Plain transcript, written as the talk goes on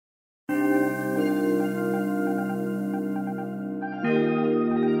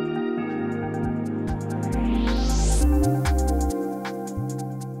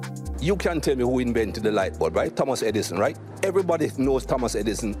You can tell me who invented the light bulb, right? Thomas Edison, right? Everybody knows Thomas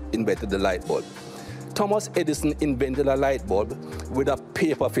Edison invented the light bulb. Thomas Edison invented a light bulb with a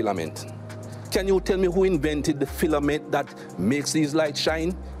paper filament. Can you tell me who invented the filament that makes these lights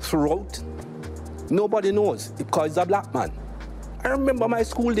shine throughout? Nobody knows, because it's a black man. I remember my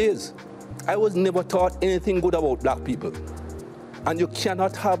school days. I was never taught anything good about black people. And you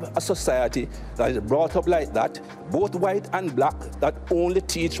cannot have a society that is brought up like that, both white and black, that only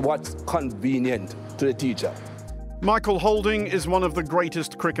teach what's convenient to the teacher. Michael Holding is one of the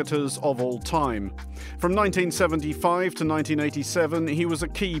greatest cricketers of all time. From 1975 to 1987, he was a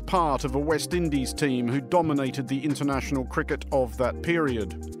key part of a West Indies team who dominated the international cricket of that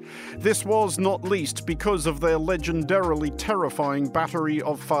period. This was not least because of their legendarily terrifying battery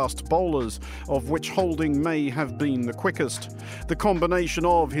of fast bowlers, of which Holding may have been the quickest. The combination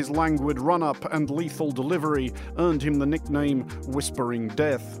of his languid run-up and lethal delivery earned him the nickname Whispering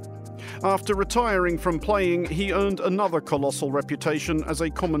Death. After retiring from playing, he earned another colossal reputation as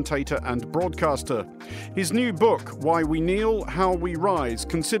a commentator and broadcaster. His new book, Why We Kneel, How We Rise,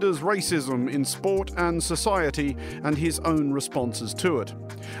 considers racism in sport and society and his own responses to it.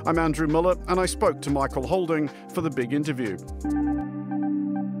 I'm Andrew Muller, and I spoke to Michael Holding for the big interview.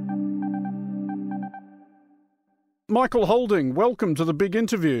 Michael Holding, welcome to the big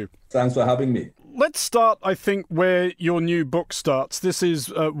interview. Thanks for having me. Let's start, I think, where your new book starts. This is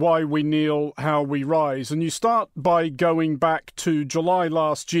Why We Kneel, How We Rise. And you start by going back to July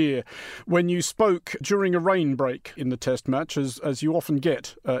last year when you spoke during a rain break in the Test match, as you often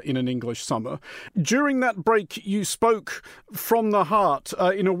get in an English summer. During that break, you spoke from the heart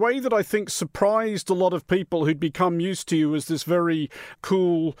in a way that I think surprised a lot of people who'd become used to you as this very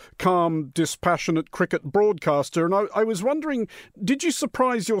cool, calm, dispassionate cricket broadcaster. And I was wondering, did you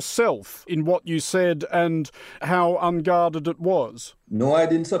surprise yourself in what you said and how unguarded it was? No, I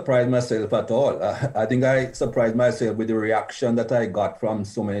didn't surprise myself at all. I think I surprised myself with the reaction that I got from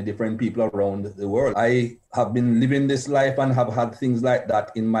so many different people around the world. I have been living this life and have had things like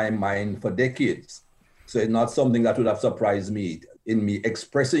that in my mind for decades. So it's not something that would have surprised me in me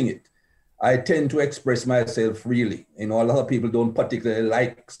expressing it. I tend to express myself freely. A lot of people don't particularly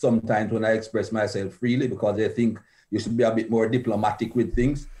like sometimes when I express myself freely because they think you should be a bit more diplomatic with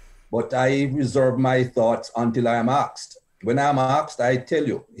things. But I reserve my thoughts until I am asked. When I'm asked, I tell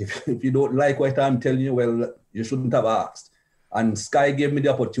you. If you don't like what I'm telling you, well, you shouldn't have asked. And Sky gave me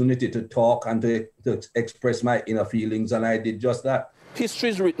the opportunity to talk and to express my inner feelings, and I did just that. History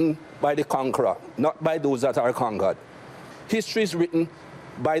is written by the conqueror, not by those that are conquered. History is written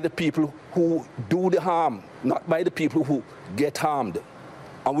by the people who do the harm, not by the people who get harmed.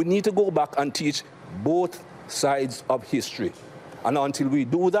 And we need to go back and teach both sides of history. And until we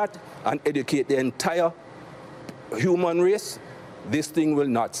do that and educate the entire human race, this thing will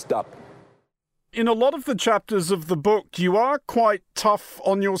not stop. In a lot of the chapters of the book, you are quite tough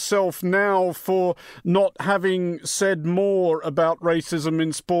on yourself now for not having said more about racism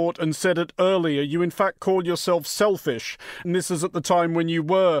in sport and said it earlier. You, in fact, call yourself selfish. And this is at the time when you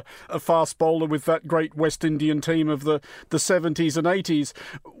were a fast bowler with that great West Indian team of the 70s and 80s.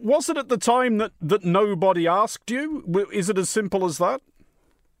 Was it at the time that nobody asked you? Is it as simple as that?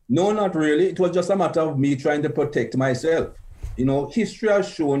 No, not really. It was just a matter of me trying to protect myself. History has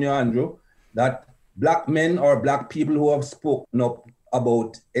shown you, Andrew, that black men or black people who have spoken up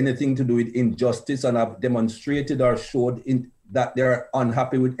about anything to do with injustice and have demonstrated or showed that they're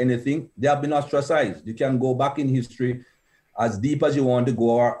unhappy with anything, they have been ostracized. You can go back in history as deep as you want to go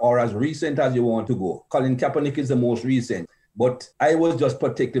or as recent as you want to go. Colin Kaepernick is the most recent. But I was just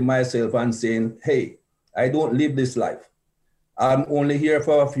protecting myself and saying, hey, I don't live this life. I'm only here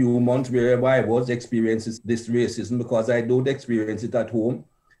for a few months wherever I was experiencing this racism because I don't experience it at home.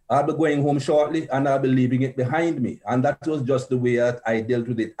 I'll be going home shortly and I'll be leaving it behind me. And that was just the way that I dealt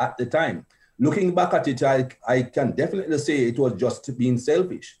with it at the time. Looking back at it, I can definitely say it was just being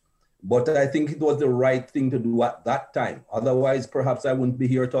selfish. But I think it was the right thing to do at that time. Otherwise, perhaps I wouldn't be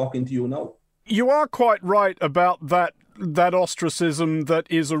here talking to you now. You are quite right about that ostracism that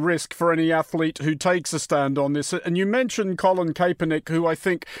is a risk for any athlete who takes a stand on this. And you mentioned Colin Kaepernick, who I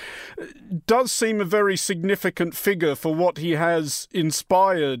think does seem a very significant figure for what he has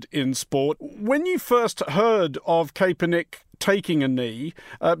inspired in sport. When you first heard of Kaepernick taking a knee,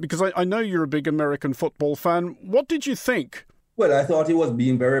 because I know you're a big American football fan, what did you think? Well, I thought he was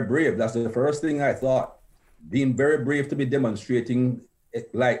being very brave. That's the first thing I thought. Being very brave to be demonstrating it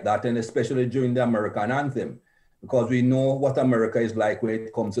like that, and especially during the American anthem, because we know what America is like when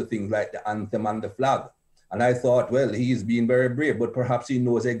it comes to things like the anthem and the flag. And I thought, well, he's being very brave, but perhaps he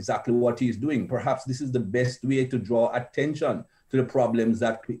knows exactly what he's doing. Perhaps this is the best way to draw attention to the problems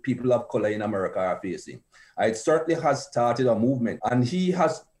that people of color in America are facing. It certainly has started a movement, and he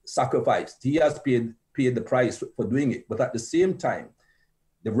has sacrificed. He has paid the price for doing it. But at the same time,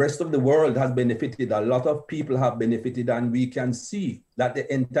 the rest of the world has benefited. A lot of people have benefited, and we can see that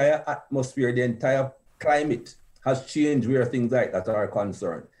the entire atmosphere, the entire climate has changed where things like that are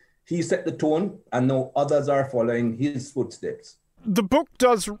concerned. He set the tone, and now others are following his footsteps. The book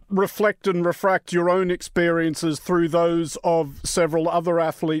does reflect and refract your own experiences through those of several other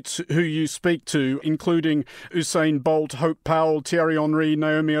athletes who you speak to, including Usain Bolt, Hope Powell, Thierry Henry,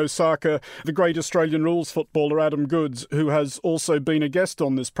 Naomi Osaka, the great Australian rules footballer Adam Goodes, who has also been a guest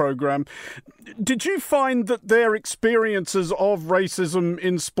on this program. Did you find that their experiences of racism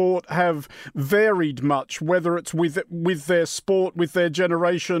in sport have varied much, whether it's with their sport, with their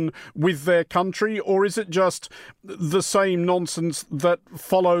generation, with their country, or is it just the same nonsense that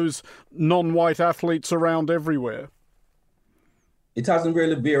follows non-white athletes around everywhere? It hasn't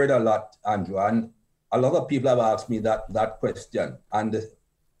really varied a lot, Andrew, and a lot of people have asked me that question. And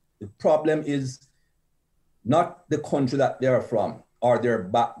the problem is not the country that they're from, or their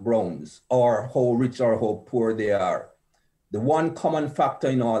backgrounds, or how rich or how poor they are. The one common factor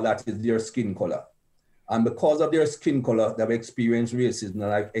in all that is their skin color. And because of their skin color, they've experienced racism, and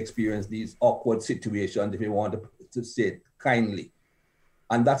I've experienced these awkward situations, if you want to say it kindly.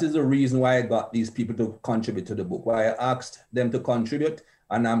 And that is the reason why I got these people to contribute to the book, why I asked them to contribute.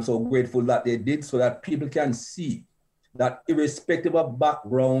 And I'm so grateful that they did, so that people can see that irrespective of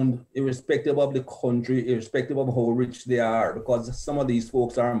background, irrespective of the country, irrespective of how rich they are, because some of these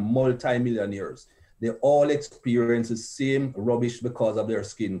folks are multi-millionaires, they all experience the same rubbish because of their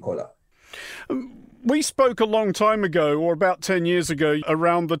skin color. We spoke a long time ago, or about 10 years ago,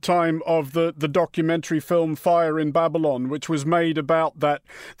 around the time of the documentary film Fire in Babylon, which was made about that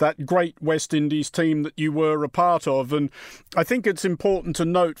great West Indies team that you were a part of. And I think it's important to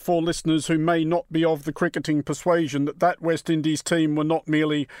note for listeners who may not be of the cricketing persuasion that West Indies team were not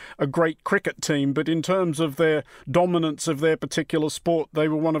merely a great cricket team, but in terms of their dominance of their particular sport, they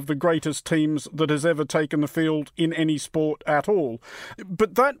were one of the greatest teams that has ever taken the field in any sport at all.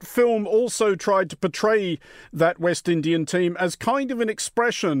 But that film also tried to portray that West Indian team as kind of an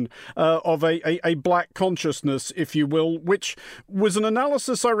expression of a black consciousness, if you will, which was an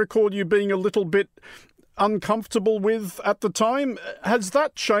analysis I recall you being a little bit uncomfortable with at the time. Has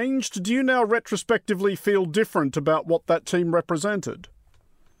that changed? Do you now retrospectively feel different about what that team represented?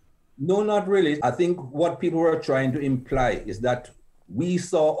 No, not really. I think what people were trying to imply is that we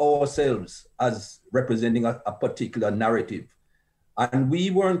saw ourselves as representing a particular narrative. And we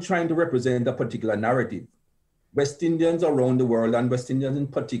weren't trying to represent a particular narrative. West Indians around the world, and West Indians in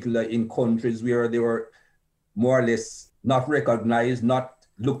particular in countries where they were more or less not recognized, not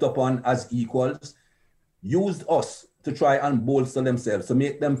looked upon as equals, used us to try and bolster themselves, to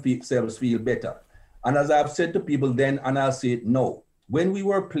make themselves feel better. And as I've said to people then, and I'll say it now, when we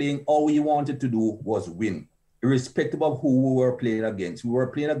were playing, all we wanted to do was win, irrespective of who we were playing against. We were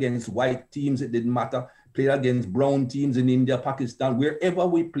playing against white teams, it didn't matter. Played against brown teams in India, Pakistan, wherever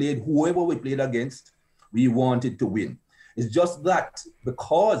we played, whoever we played against, we wanted to win. It's just that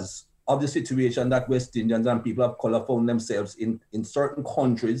because of the situation that West Indians and people of color found themselves in certain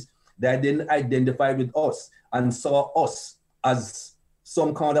countries, they didn't identify with us and saw us as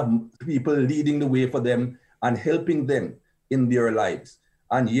some kind of people leading the way for them and helping them in their lives.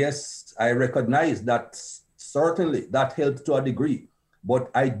 And yes, I recognize that certainly that helped to a degree.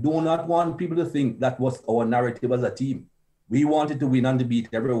 But I do not want people to think that was our narrative as a team. We wanted to win and to beat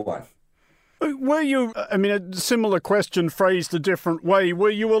everyone. Were you, I mean, a similar question phrased a different way,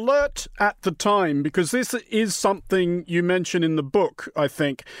 were you alert at the time? Because this is something you mention in the book, I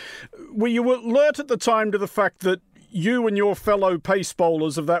think. Were you alert at the time to the fact that you and your fellow pace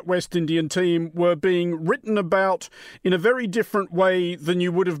bowlers of that West Indian team were being written about in a very different way than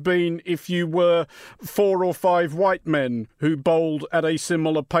you would have been if you were 4 or 5 white men who bowled at a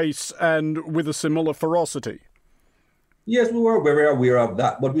similar pace and with a similar ferocity? Yes, we were very aware of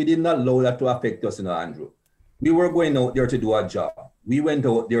that, but we didn't allow that to affect us, Andrew. We were going out there to do our job. We went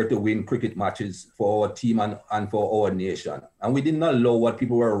out there to win cricket matches for our team and for our nation. And we didn't allow what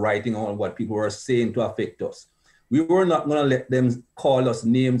people were writing on, what people were saying to affect us. We were not going to let them call us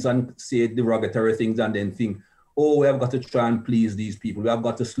names and say derogatory things and then think, oh, we have got to try and please these people. We have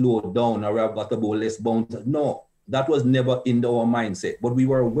got to slow down, or we have got to bowl less bounce. No, that was never in our mindset, but we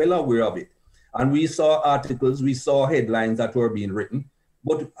were well aware of it. And we saw articles, we saw headlines that were being written.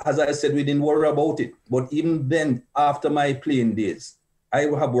 But as I said, we didn't worry about it. But even then, after my playing days, I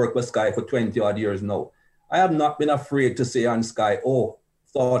have worked with Sky for 20 odd years now. I have not been afraid to say on Sky, oh,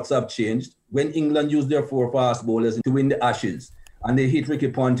 thoughts have changed. When England used their 4 fast bowlers to win the Ashes, and they hit Ricky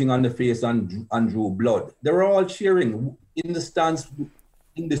Ponting on the face and drew blood. They were all cheering. In the stands,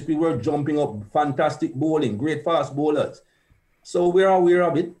 in this, we were jumping up, fantastic bowling, great fast bowlers. So we're aware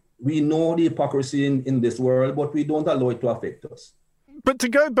of it. We know the hypocrisy in this world, but we don't allow it to affect us. But to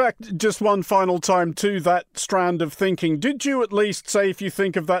go back just one final time to that strand of thinking, did you at least say, if you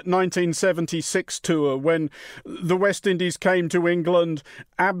think of that 1976 tour when the West Indies came to England,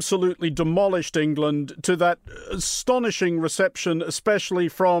 absolutely demolished England, to that astonishing reception, especially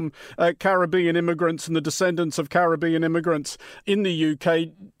from Caribbean immigrants and the descendants of Caribbean immigrants in the UK,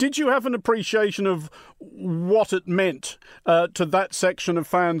 did you have an appreciation of what it meant to that section of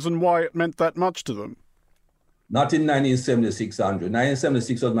fans and why it meant that much to them? Not in 1976, Andrew.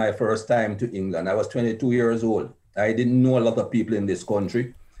 1976 was my first time to England. I was 22 years old. I didn't know a lot of people in this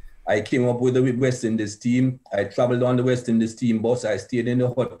country. I came up with the West Indies team. I traveled on the West Indies team bus. I stayed in the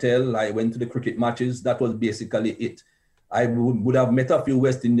hotel. I went to the cricket matches. That was basically it. I would have met a few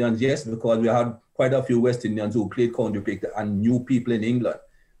West Indians, yes, because we had quite a few West Indians who played county cricket and knew people in England.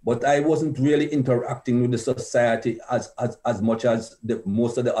 But I wasn't really interacting with the society as much as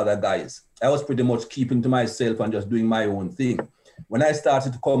most of the other guys. I was pretty much keeping to myself and just doing my own thing. When I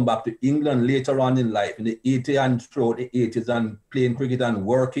started to come back to England later on in life, in the 80s and throughout the 80s, and playing cricket and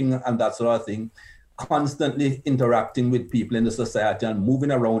working and that sort of thing, constantly interacting with people in the society and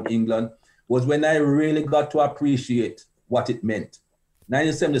moving around England, was when I really got to appreciate what it meant.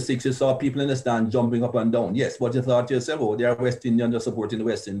 1976, you saw people in the stand jumping up and down. Yes, but you thought to yourself, oh, they're West Indians, they're supporting the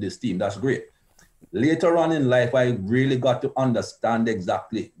West Indies team. That's great. Later on in life, I really got to understand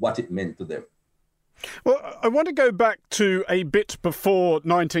exactly what it meant to them. Well, I want to go back to a bit before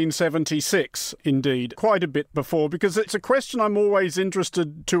 1976, indeed, quite a bit before, because it's a question I'm always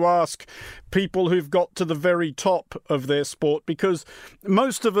interested to ask people who've got to the very top of their sport, because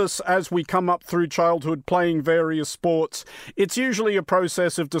most of us, as we come up through childhood playing various sports, it's usually a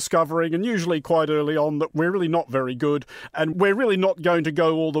process of discovering, and usually quite early on, that we're really not very good, and we're really not going to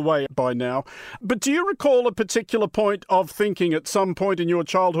go all the way by now. But do you recall a particular point of thinking at some point in your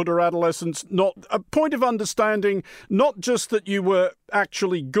childhood or adolescence, not a point of understanding, not just that you were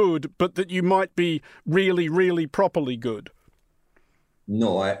actually good, but that you might be really, really properly good?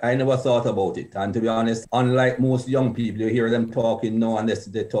 No, I never thought about it. And to be honest, unlike most young people, you hear them talking now, unless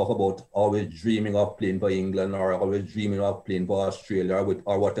they talk about always dreaming of playing for England or always dreaming of playing for Australia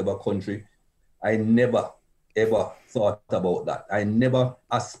or whatever country. I never, ever thought about that. I never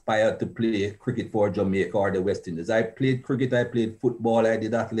aspired to play cricket for Jamaica or the West Indies. I played cricket, I played football, I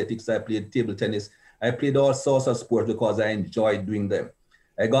did athletics, I played table tennis. I played all sorts of sports because I enjoyed doing them.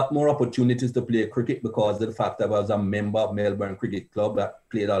 I got more opportunities to play cricket because of the fact that I was a member of Melbourne Cricket Club. I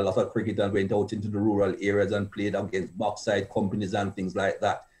played a lot of cricket and went out into the rural areas and played against boxside companies and things like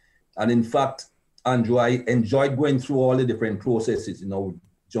that. And in fact, Andrew, I enjoyed going through all the different processes,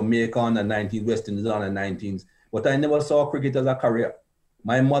 Jamaica on the 19th, West Indies on the 19th, but I never saw cricket as a career.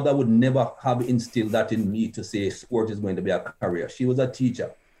 My mother would never have instilled that in me to say sport is going to be a career. She was a teacher.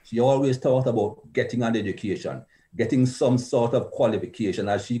 She always thought about getting an education, getting some sort of qualification,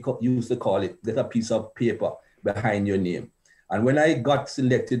 as she used to call it, get a piece of paper behind your name. And when I got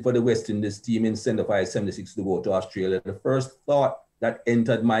selected for the West Indies team in 75-76 to go to Australia, the first thought that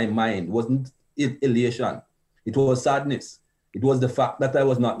entered my mind wasn't elation. It was sadness. It was the fact that I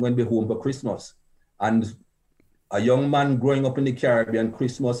was not going to be home for Christmas. And a young man growing up in the Caribbean,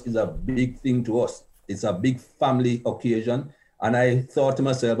 Christmas is a big thing to us. It's a big family occasion. And I thought to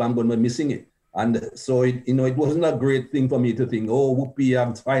myself, I'm going to be missing it. And so, it wasn't a great thing for me to think, oh, whoopee,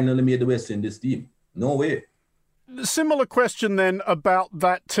 I've finally made the West Indies team. No way. Similar question then about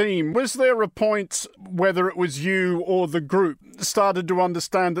that team. Was there a point, whether it was you or the group, started to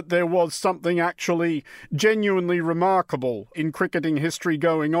understand that there was something actually genuinely remarkable in cricketing history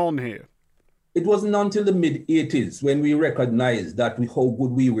going on here? It wasn't until the mid-80s when we recognized that how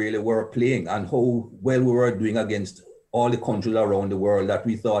good we really were playing and how well we were doing against all the countries around the world that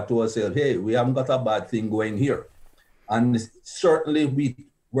we thought to ourselves, hey, we haven't got a bad thing going here. And certainly we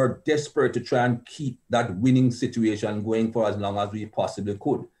were desperate to try and keep that winning situation going for as long as we possibly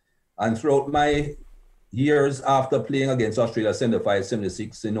could. And throughout my years after playing against Australia,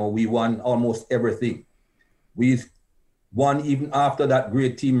 75-76, we won almost everything. We won even after that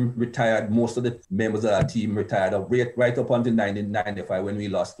great team retired. Most of the members of that team retired right up until 1995 when we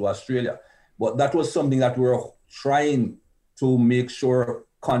lost to Australia. But that was something that we were trying to make sure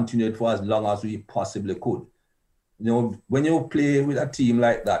continued for as long as we possibly could. When you play with a team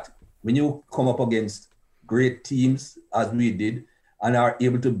like that, when you come up against great teams as we did and are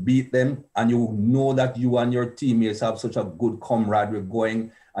able to beat them, and you know that you and your teammates have such a good camaraderie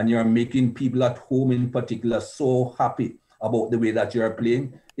going, and you're making people at home in particular so happy about the way that you're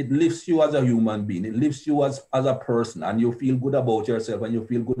playing, it lifts you as a human being. It lifts you as a person, and you feel good about yourself and you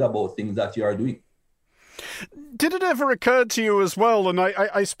feel good about things that you are doing. Did it ever occur to you as well, and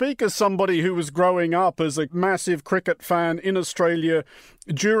I speak as somebody who was growing up as a massive cricket fan in Australia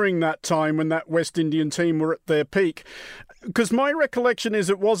during that time when that West Indian team were at their peak, because my recollection is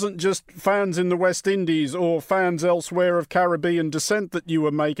it wasn't just fans in the West Indies or fans elsewhere of Caribbean descent that you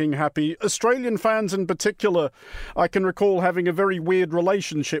were making happy. Australian fans in particular, I can recall having a very weird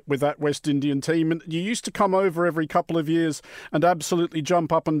relationship with that West Indian team, and you used to come over every couple of years and absolutely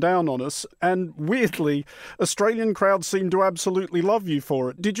jump up and down on us, and weirdly, Australian crowds seem to absolutely love you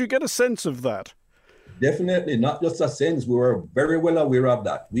for it. Did you get a sense of that? Definitely, not just a sense. We were very well aware of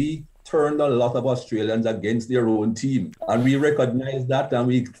that. We turned a lot of Australians against their own team, and we recognize that, and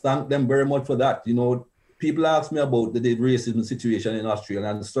we thank them very much for that. You know, people ask me about the racism situation in Australia,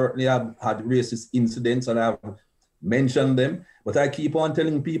 and certainly I've had racist incidents and I've mentioned them, but I keep on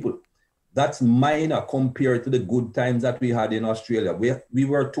telling people that's minor compared to the good times that we had in Australia. We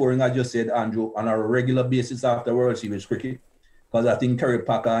were touring, as you said, Andrew, on a regular basis after World Series cricket, because I think Kerry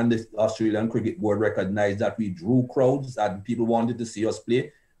Packer and the Australian Cricket Board recognized that we drew crowds and people wanted to see us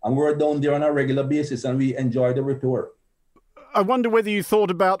play. And we're down there on a regular basis and we enjoy the tour. I wonder whether you thought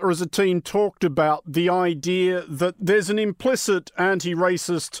about, or as a team talked about, the idea that there's an implicit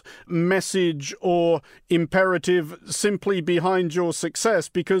anti-racist message or imperative simply behind your success,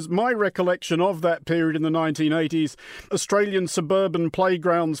 because my recollection of that period in the 1980s, Australian suburban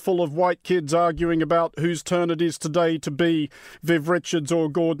playgrounds full of white kids arguing about whose turn it is today to be Viv Richards or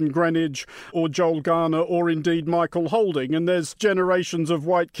Gordon Greenidge or Joel Garner or indeed Michael Holding. And there's generations of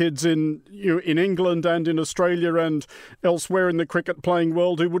white kids in England and in Australia and elsewhere in the cricket playing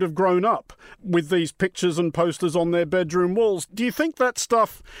world who would have grown up with these pictures and posters on their bedroom walls. Do you think that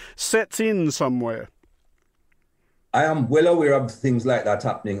stuff sets in somewhere? I am well aware of things like that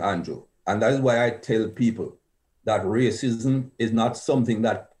happening, Andrew. And that is why I tell people that racism is not something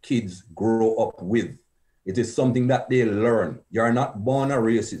that kids grow up with. It is something that they learn. You are not born a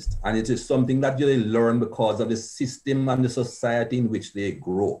racist. And it is something that they learn because of the system and the society in which they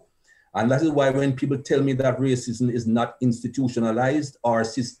grow. And that is why when people tell me that racism is not institutionalized or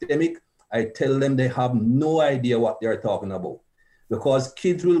systemic, I tell them they have no idea what they're talking about. Because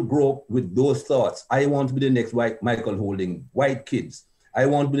kids will grow up with those thoughts. I want to be the next white Michael Holding, white kids. I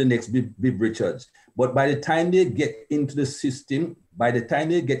want to be the next Viv Richards. But by the time they get into the system, by the time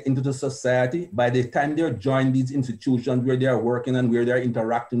they get into the society, by the time they join these institutions where they are working and where they're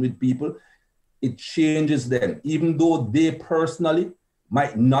interacting with people, it changes them. Even though they personally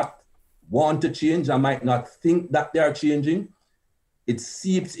might not want to change, I might not think that they are changing, it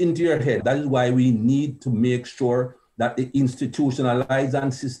seeps into your head. That is why we need to make sure that the institutionalized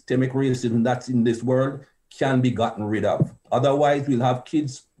and systemic racism that's in this world can be gotten rid of. Otherwise, we'll have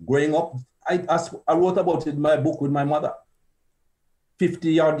kids growing up. I wrote about it in my book with my mother.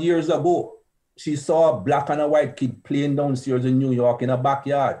 50-odd years ago, she saw a black and a white kid playing downstairs in New York in a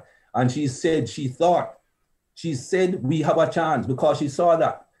backyard. And she said, we have a chance because she saw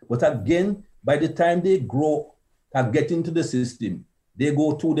that. But again, by the time they grow and get into the system, they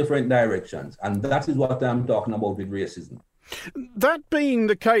go two different directions. And that is what I'm talking about with racism. That being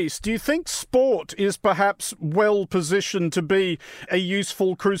the case, do you think sport is perhaps well positioned to be a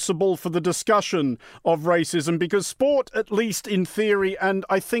useful crucible for the discussion of racism? Because sport, at least in theory, and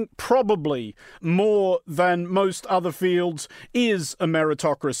I think probably more than most other fields, is a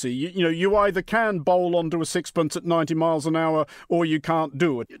meritocracy. You either can bowl onto a sixpence at 90 miles an hour or you can't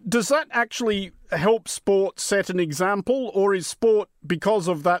do it. Does that actually help sport set an example, or is sport, because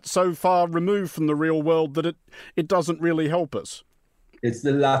of that, so far removed from the real world that it doesn't really help us? It's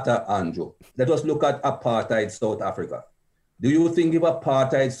the latter, Andrew. Let us look at apartheid South Africa. Do you think if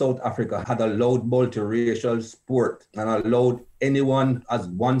apartheid South Africa had allowed multiracial sport and allowed anyone, as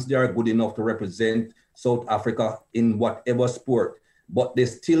once they are good enough to represent South Africa in whatever sport, but they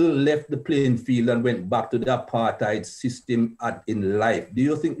still left the playing field and went back to the apartheid system in life, do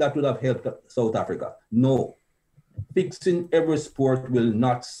you think that would have helped South Africa? No. Fixing every sport will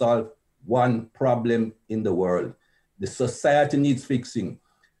not solve one problem in the world. The society needs fixing.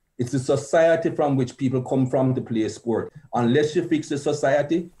 It's the society from which people come from to play sport. Unless you fix the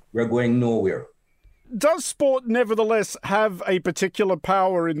society, we're going nowhere. Does sport nevertheless have a particular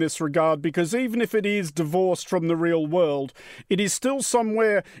power in this regard? Because even if it is divorced from the real world, it is still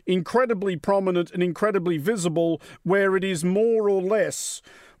somewhere incredibly prominent and incredibly visible, where it is more or less,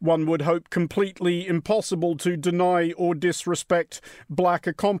 one would hope, completely impossible to deny or disrespect black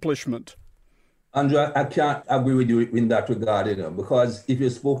accomplishment. Andrew, I can't agree with you in that regard, because if you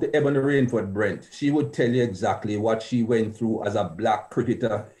spoke to Ebony Rainford Brent, she would tell you exactly what she went through as a black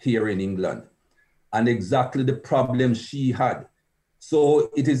cricketer here in England and exactly the problems she had.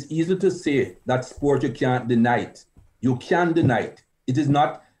 So it is easy to say that sport, you can't deny it. You can deny it. It is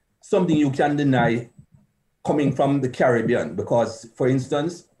not something you can deny coming from the Caribbean, because, for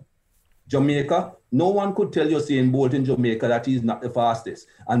instance, Jamaica, no one could tell Usain Bolt in Jamaica that he's not the fastest.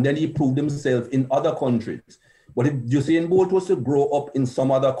 And then he proved himself in other countries. But if Usain Bolt was to grow up in some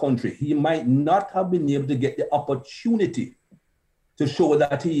other country, he might not have been able to get the opportunity to show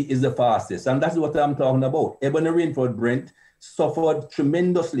that he is the fastest. And that's what I'm talking about. Ebony Rainford Brent suffered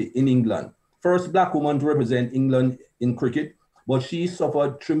tremendously in England. First black woman to represent England in cricket, but she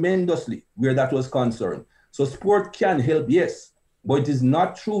suffered tremendously where that was concerned. So sport can help, yes. But it is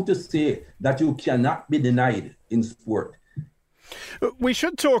not true to say that you cannot be denied in sport. We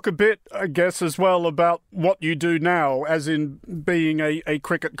should talk a bit, I guess, as well about what you do now, as in being a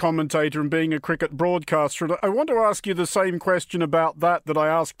cricket commentator and being a cricket broadcaster. And I want to ask you the same question about that I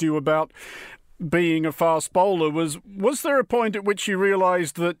asked you about being a fast bowler. Was there a point at which you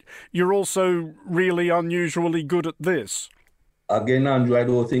realised that you're also really unusually good at this? Again, Andrew, I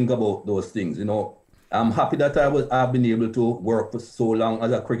don't think about those things, I'm happy that I've been able to work for so long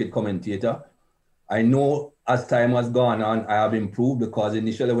as a cricket commentator. I know as time has gone on, I have improved, because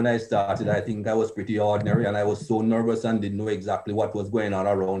initially when I started, I think I was pretty ordinary and I was so nervous and didn't know exactly what was going on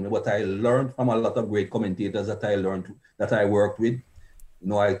around me. But I learned from a lot of great commentators that I worked with.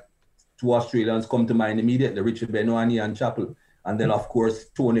 Two Australians come to mind immediately, Richie Benaud and Ian Chappell. And then, of course,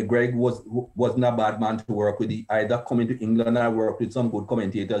 Tony Greig wasn't a bad man to work with either. Coming to England, I worked with some good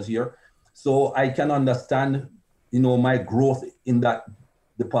commentators here. So I can understand, my growth in that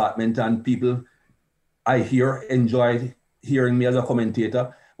department, and people I hear enjoy hearing me as a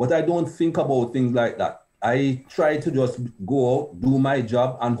commentator, but I don't think about things like that. I try to just go out, do my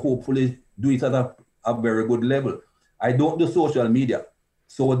job, and hopefully do it at a very good level. I don't do social media,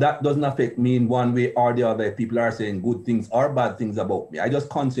 so that doesn't affect me in one way or the other. People are saying good things or bad things about me. I just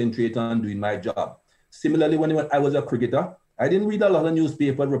concentrate on doing my job. Similarly, when I was a cricketer, I didn't read a lot of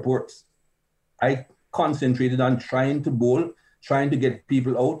newspaper reports. I concentrated on trying to bowl, trying to get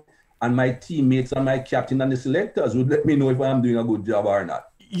people out, and my teammates and my captain and the selectors would let me know if I'm doing a good job or not.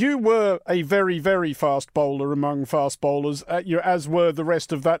 You were a very, very fast bowler among fast bowlers, as were the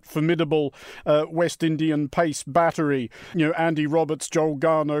rest of that formidable West Indian pace battery. Andy Roberts, Joel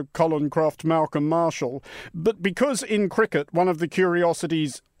Garner, Colin Croft, Malcolm Marshall. But because in cricket, one of the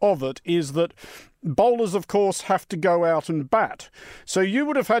curiosities of it is that bowlers, of course, have to go out and bat. So you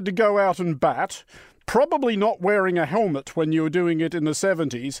would have had to go out and bat, probably not wearing a helmet when you were doing it in the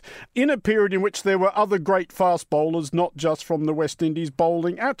 70s, in a period in which there were other great fast bowlers, not just from the West Indies,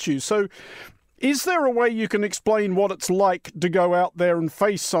 bowling at you. So is there a way you can explain what it's like to go out there and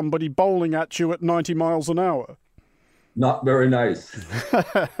face somebody bowling at you at 90 miles an hour? Not very nice.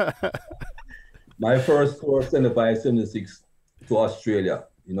 My first tour, 75-76 to Australia.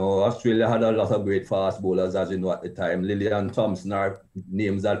 Australia had a lot of great fast bowlers, as you know, at the time. Lillian Thompson are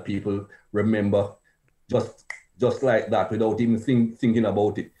names that people remember just like that without even thinking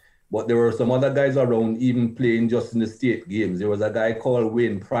about it. But there were some other guys around, even playing just in the state games. There was a guy called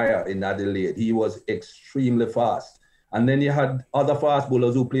Wayne Pryor in Adelaide. He was extremely fast. And then you had other fast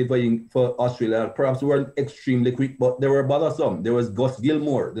bowlers who played for Australia. Perhaps weren't extremely quick, but they were bothersome. There was Gus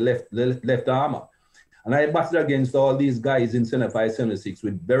Gilmore, the left armer. And I batted against all these guys in 75-76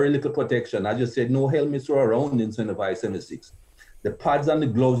 with very little protection. I just said, no helmets were around in 75-76. The pads and the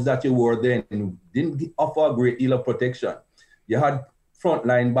gloves that you wore then didn't offer a great deal of protection. You had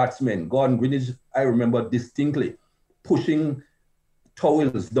frontline batsmen, Gordon Greenidge, I remember distinctly, pushing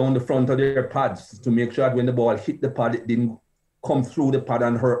towels down the front of their pads to make sure that when the ball hit the pad, it didn't come through the pad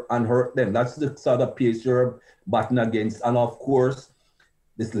and hurt them. That's the sort of pace you're batting against. And of course,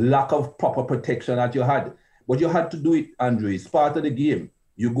 this lack of proper protection that you had. But you had to do it, Andrew. It's part of the game.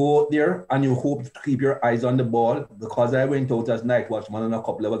 You go out there and you hope to keep your eyes on the ball, because I went out as night watchman on a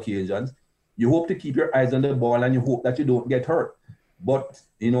couple of occasions. You hope to keep your eyes on the ball and you hope that you don't get hurt. But,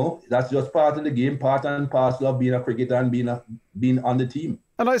 that's just part of the game, part and parcel of being a cricketer and being on the team.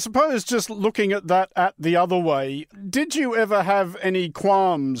 And I suppose just looking at that at the other way, did you ever have any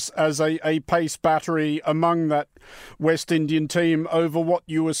qualms as a pace battery among that West Indian team over what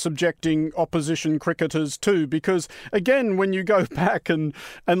you were subjecting opposition cricketers to? Because, again, when you go back and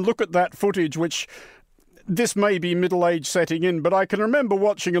look at that footage, which This may be middle age setting in, but I can remember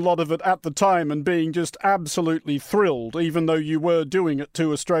watching a lot of it at the time and being just absolutely thrilled, even though you were doing it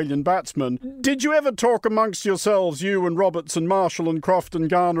to Australian batsmen. Did you ever talk amongst yourselves, you and Roberts and Marshall and Croft and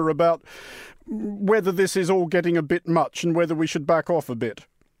Garner, about whether this is all getting a bit much and whether we should back off a bit?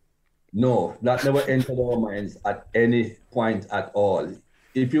 No, that never entered our minds at any point at all.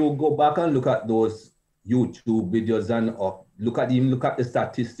 If you go back and look at those YouTube videos and look at the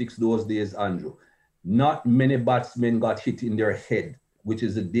statistics those days, Andrew, not many batsmen got hit in their head, which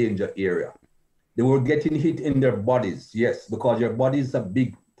is a danger area. They were getting hit in their bodies, yes, because your body is a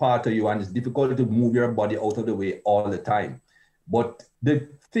big part of you and it's difficult to move your body out of the way all the time. But the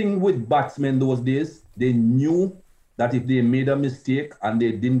thing with batsmen those days, they knew that if they made a mistake and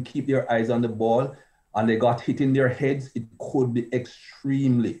they didn't keep their eyes on the ball and they got hit in their heads, it could be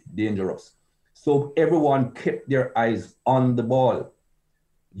extremely dangerous. So everyone kept their eyes on the ball.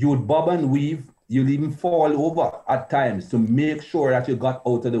 You would bob and weave, you'd even fall over at times to make sure that you got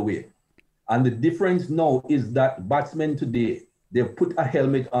out of the way. And the difference now is that batsmen today, they put a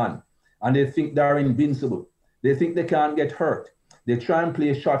helmet on and they think they're invincible. They think they can't get hurt. They try and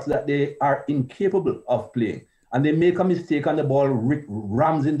play shots that they are incapable of playing. And they make a mistake and the ball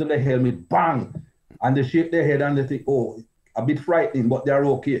rams into the helmet, bang! And they shake their head and they think, oh, a bit frightening, but they're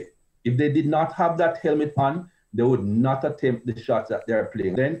okay. If they did not have that helmet on, they would not attempt the shots that they're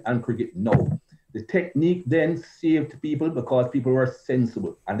playing then. And cricket, no. The technique then saved people because people were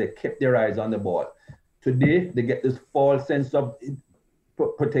sensible and they kept their eyes on the ball. Today, they get this false sense of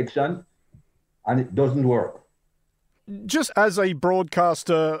protection and it doesn't work. Just as a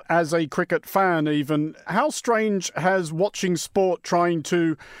broadcaster, as a cricket fan even, how strange has watching sport trying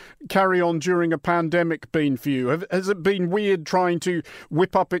to carry on during a pandemic been for you? Has it been weird trying to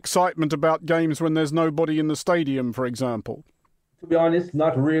whip up excitement about games when there's nobody in the stadium, for example? To be honest,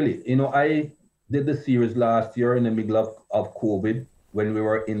 not really. You know, I did the series last year in the middle of COVID when we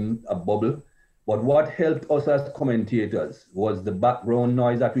were in a bubble. But what helped us as commentators was the background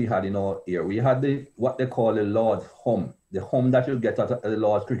noise that we had in our ear. We had what they call the Lord's hum, the hum that you get at the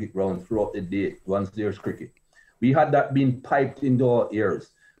Lord's cricket ground throughout the day once there's cricket. We had that being piped into our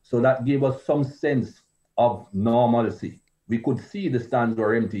ears. So that gave us some sense of normalcy. We could see the stands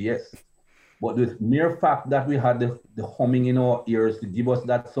were empty, yes. But the mere fact that we had the humming in our ears to give us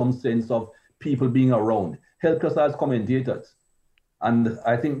that some sense of people being around helped us as commentators. And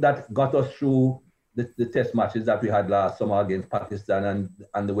I think that got us through the test matches that we had last summer against Pakistan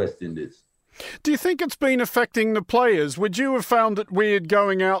and the West Indies. Do you think it's been affecting the players? Would you have found it weird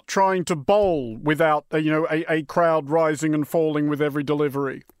going out trying to bowl without a crowd rising and falling with every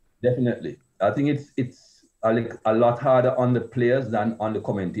delivery? Definitely. I think it's a lot harder on the players than on the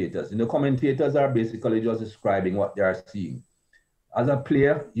commentators. And the commentators are basically just describing what they are seeing. As a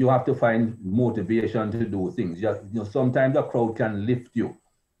player, you have to find motivation to do things. Sometimes a crowd can lift you,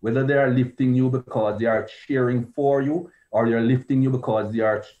 whether they are lifting you because they are cheering for you or they're lifting you because they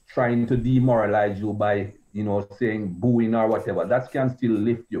are trying to demoralize you by, saying booing or whatever. That can still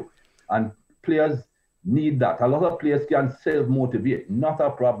lift you. And players need that. A lot of players can self-motivate, not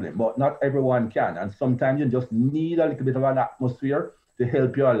a problem, but not everyone can. And sometimes you just need a little bit of an atmosphere to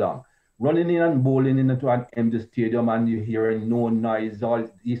help you along. Running in and bowling into an empty stadium and you're hearing no noise,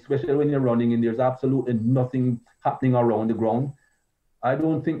 especially when you're running and there's absolutely nothing happening around the ground, I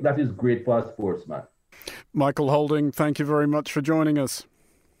don't think that is great for a sportsman. Michael Holding, thank you very much for joining us.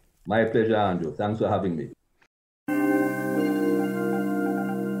 My pleasure, Andrew. Thanks for having me.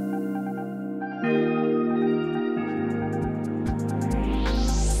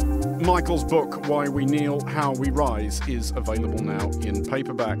 Michael's book, Why We Kneel, How We Rise, is available now in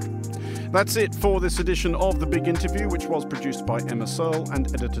paperback. That's it for this edition of The Big Interview, which was produced by Emma Searle and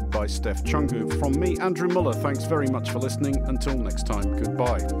edited by Steph Chungu. From me, Andrew Muller, thanks very much for listening. Until next time,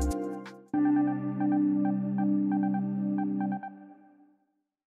 goodbye.